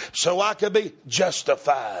judged so I could be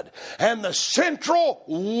justified. And the central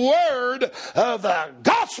word of the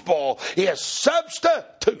gospel is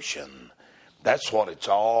substitution. That's what it's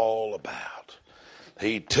all about.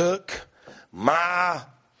 He took my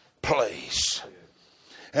place.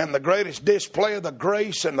 And the greatest display of the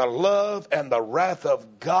grace and the love and the wrath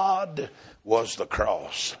of God was the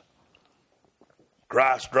cross.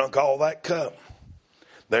 Christ drunk all that cup.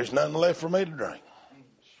 There's nothing left for me to drink.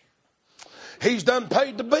 He's done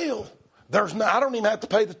paid the bill. I don't even have to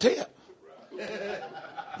pay the tip.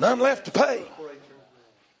 None left to pay.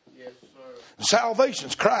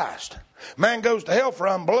 Salvation's Christ. Man goes to hell for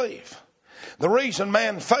unbelief. The reason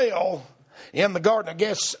man fell in the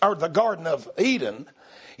Garden of Eden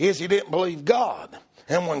is he didn't believe God.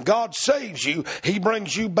 And when God saves you, he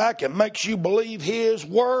brings you back and makes you believe his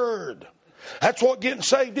word. That's what getting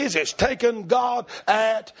saved is. It's taking God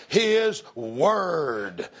at his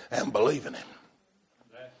word and believing him.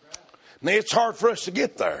 Now, it's hard for us to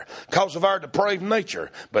get there because of our depraved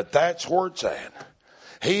nature, but that's where it's at.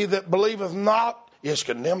 He that believeth not is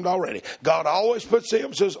condemned already. God always puts the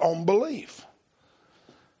emphasis on belief.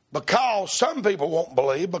 Because some people won't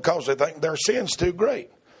believe because they think their sin's too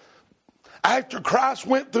great. After Christ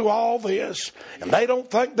went through all this, and they don't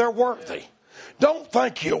think they're worthy. Don't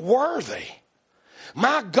think you're worthy.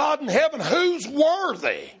 My God in heaven, who's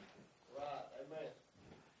worthy?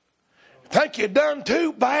 Think you done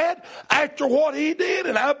too bad after what he did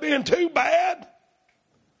and I've been too bad?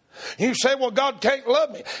 You say, well, God can't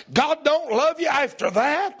love me. God don't love you after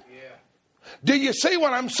that? Do you see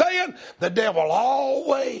what I'm saying? The devil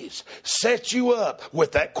always sets you up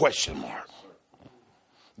with that question mark.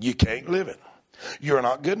 You can't live it. You're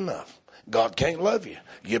not good enough. God can't love you.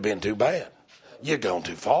 You've been too bad. You've gone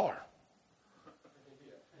too far.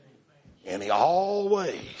 And he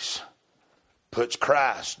always puts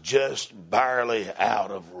Christ just barely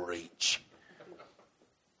out of reach.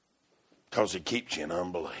 Because he keeps you in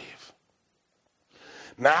unbelief.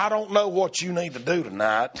 Now, I don't know what you need to do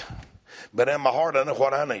tonight. But in my heart, I know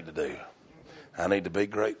what I need to do. I need to be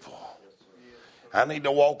grateful. I need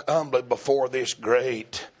to walk humbly before this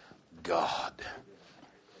great God.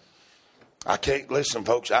 I can't listen,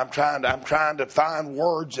 folks. I'm trying to find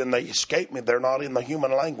words and they escape me. They're not in the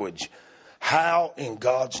human language. How in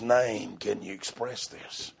God's name can you express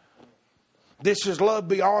this? This is love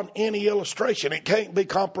beyond any illustration. It can't be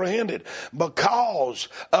comprehended because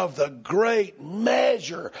of the great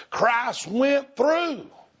measure Christ went through.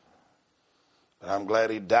 But I'm glad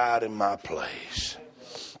he died in my place.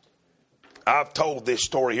 I've told this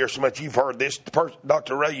story here so much. You've heard this.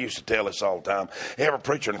 Dr. Ray used to tell us all the time. Every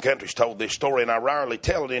preacher in the country's told this story, and I rarely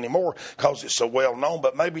tell it anymore because it's so well known.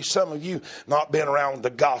 But maybe some of you not been around the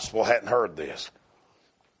gospel hadn't heard this.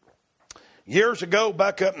 Years ago,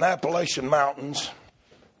 back up in the Appalachian Mountains,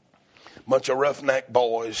 a bunch of roughneck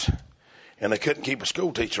boys, and they couldn't keep a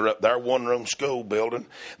school teacher up there, one-room school building.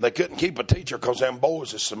 They couldn't keep a teacher because them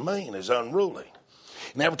boys is so mean, is unruly.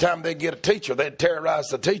 And every time they'd get a teacher, they'd terrorize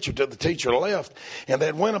the teacher till the teacher left. And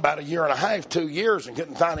they'd went about a year and a half, 2 years, and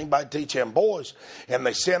couldn't find anybody to teach them boys. And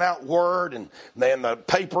they sent out word and then the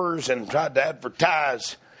papers and tried to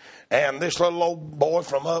advertise. And this little old boy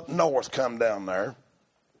from up north come down there.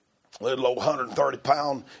 Little old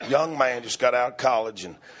 130-pound young man just got out of college.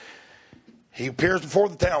 And he appears before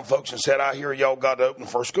the town folks and said, I hear y'all got to open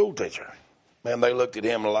for a school teacher. Man, they looked at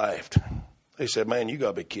him and laughed. They said, man, you got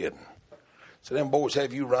to be kidding. So them boys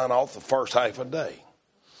have you run off the first half a day.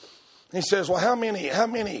 He says, well, how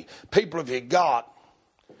many people have you got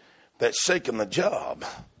that's seeking the job?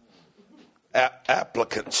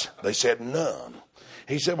 Applicants. They said, none.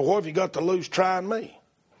 He said, well, what have you got to lose trying me?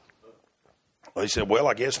 They said, well,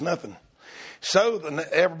 I guess nothing. So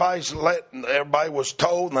everybody was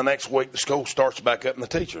told, and the next week the school starts back up and the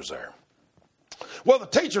teacher's there. Well, the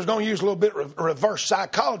teacher's going to use a little bit of reverse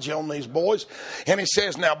psychology on these boys. And he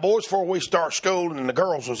says, now, boys, before we start school, and the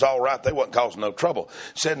girls was all right. They wasn't causing no trouble.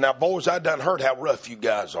 Said, now, boys, I done heard how rough you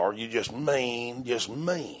guys are. You just mean.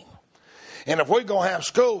 And if we're going to have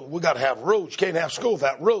school, we got to have rules. You can't have school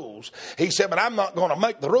without rules. He said, but I'm not going to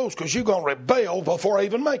make the rules because you're going to rebel before I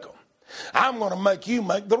even make them. I'm going to make you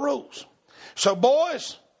make the rules. So,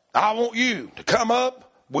 boys, I want you to come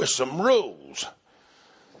up with some rules.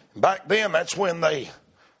 Back then, that's when they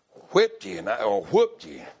whipped you, or whooped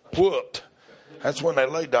you. Whooped. That's when they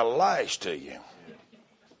laid the lash to you.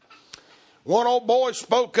 One old boy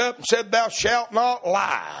spoke up and said, thou shalt not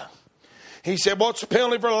lie. He said, what's the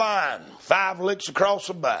penalty for lying? 5 licks across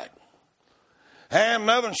the back. And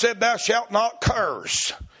another one said, thou shalt not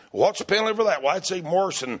curse. What's the penalty for that? Well, that's even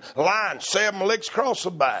worse than lying 7 licks across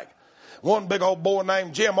the back. One big old boy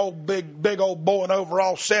named Jim, big old boy in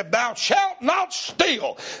overalls, said, "Thou shalt not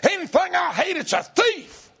steal. Anything I hate, it's a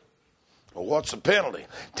thief." Well, what's the penalty?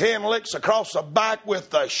 10 licks across the back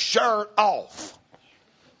with the shirt off.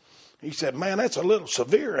 He said, "Man, that's a little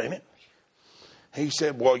severe, ain't it?" He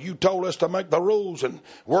said, "Well, you told us to make the rules, and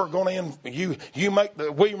we're going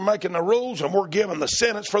to we're making the rules, and we're giving the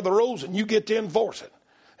sentence for the rules, and you get to enforce it."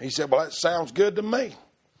 He said, "Well, that sounds good to me."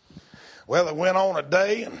 Well, it went on a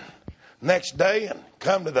day, and next day, and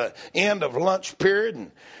come to the end of lunch period,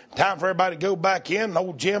 and time for everybody to go back in, and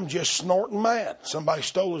old Jim just snorting mad. Somebody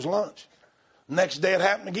stole his lunch. Next day it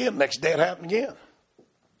happened again. Next day it happened again.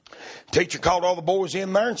 Teacher called all the boys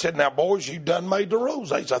in there and said, "Now, boys, you done made the rules.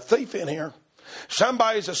 There's a thief in here.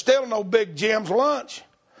 Somebody's a stealing old Big Jim's lunch.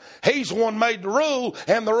 He's the one made the rule,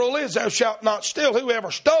 and the rule is thou shalt not steal. Whoever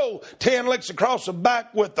stole, 10 licks across the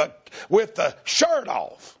back with the shirt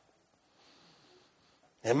off."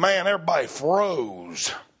 And man, everybody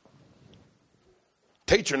froze.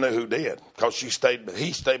 Teacher knew who did, because he stayed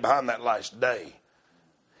behind that last day.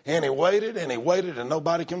 And he waited, and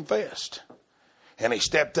nobody confessed. And he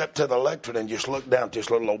stepped up to the lectern and just looked down at this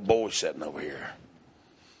little old boy sitting over here.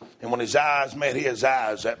 And when his eyes met his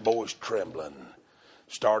eyes, that boy's trembling,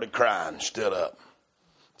 started crying, stood up,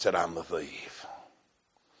 said, "I'm the thief."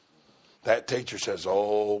 That teacher says,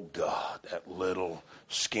 "Oh God, that little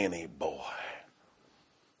skinny boy.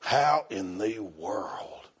 How in the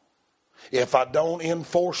world? If I don't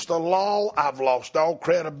enforce the law, I've lost all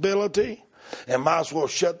credibility and might as well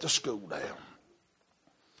shut the school down."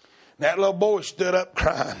 And that little boy stood up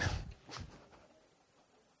crying.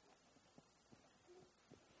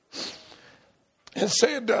 And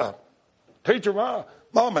said, "Teacher, my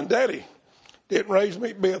mom and daddy didn't raise me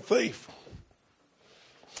to be a thief.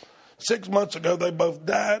 6 months ago, they both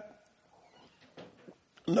died.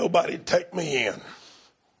 Nobody'd take me in.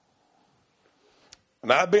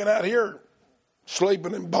 And I've been out here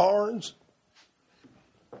sleeping in barns,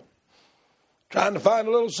 trying to find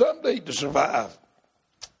a little something to eat to survive."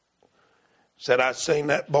 Said, "I seen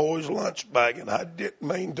that boy's lunch bag, and I didn't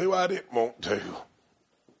mean to. I didn't want to.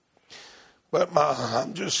 But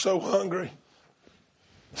I'm just so hungry."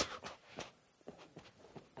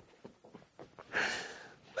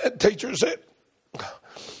 That teacher said,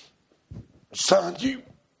 "Son, you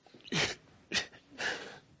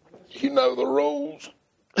know the rules.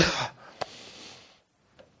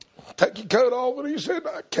 Take your coat off." And he said,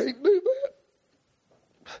 "I can't do that.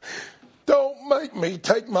 Don't make me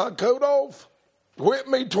take my coat off. Whip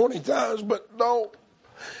me 20 times, but don't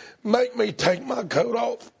make me take my coat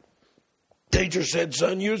off." Teacher said,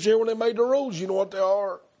 "Son, you was here when they made the rules. You know what they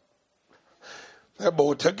are." That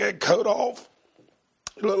boy took that coat off.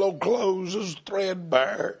 His little old clothes was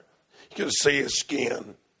threadbare. You could see his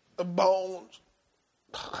skin, the bones.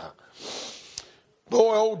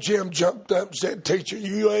 Boy, old Jim jumped up and said, "Teacher,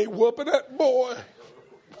 you ain't whooping that boy.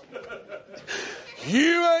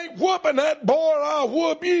 You ain't whooping that boy, or I'll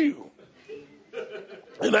whoop you."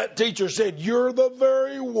 And that teacher said, "You're the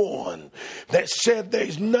very one that said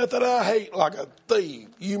there's nothing I hate like a thief.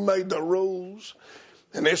 You made the rules,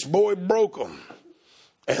 and this boy broke them.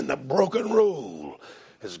 And the broken rule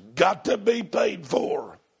has got to be paid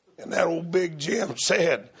for." And that old Big Jim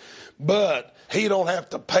said, "But he don't have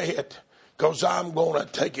to pay it, because I'm going to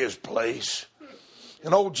take his place."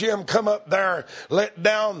 And old Jim come up there, let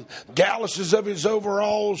down galluses of his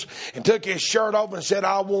overalls, and took his shirt off and said,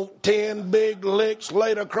 "I want 10 big licks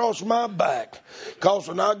laid across my back. Because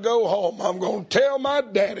when I go home, I'm going to tell my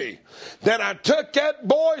daddy that I took that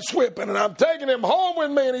boy's whipping, and I'm taking him home with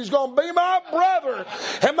me, and he's going to be my brother,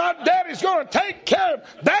 and my daddy's going to take care of him."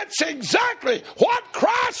 That's exactly what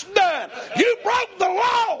Christ done. You broke the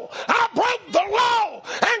law. I broke the law.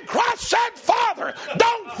 And Christ said, "Father,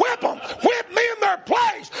 don't whip them. Whip me in their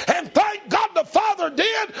place." And thank God the Father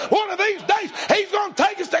did. One of these days, He's going to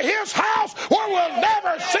take us to His house where we'll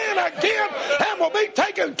never sin again, and we'll be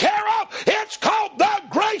taken care of. It's called the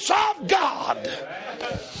grace of God.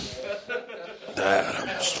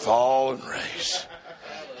 Adam's fall and race.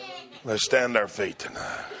 Let's stand our feet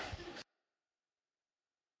tonight.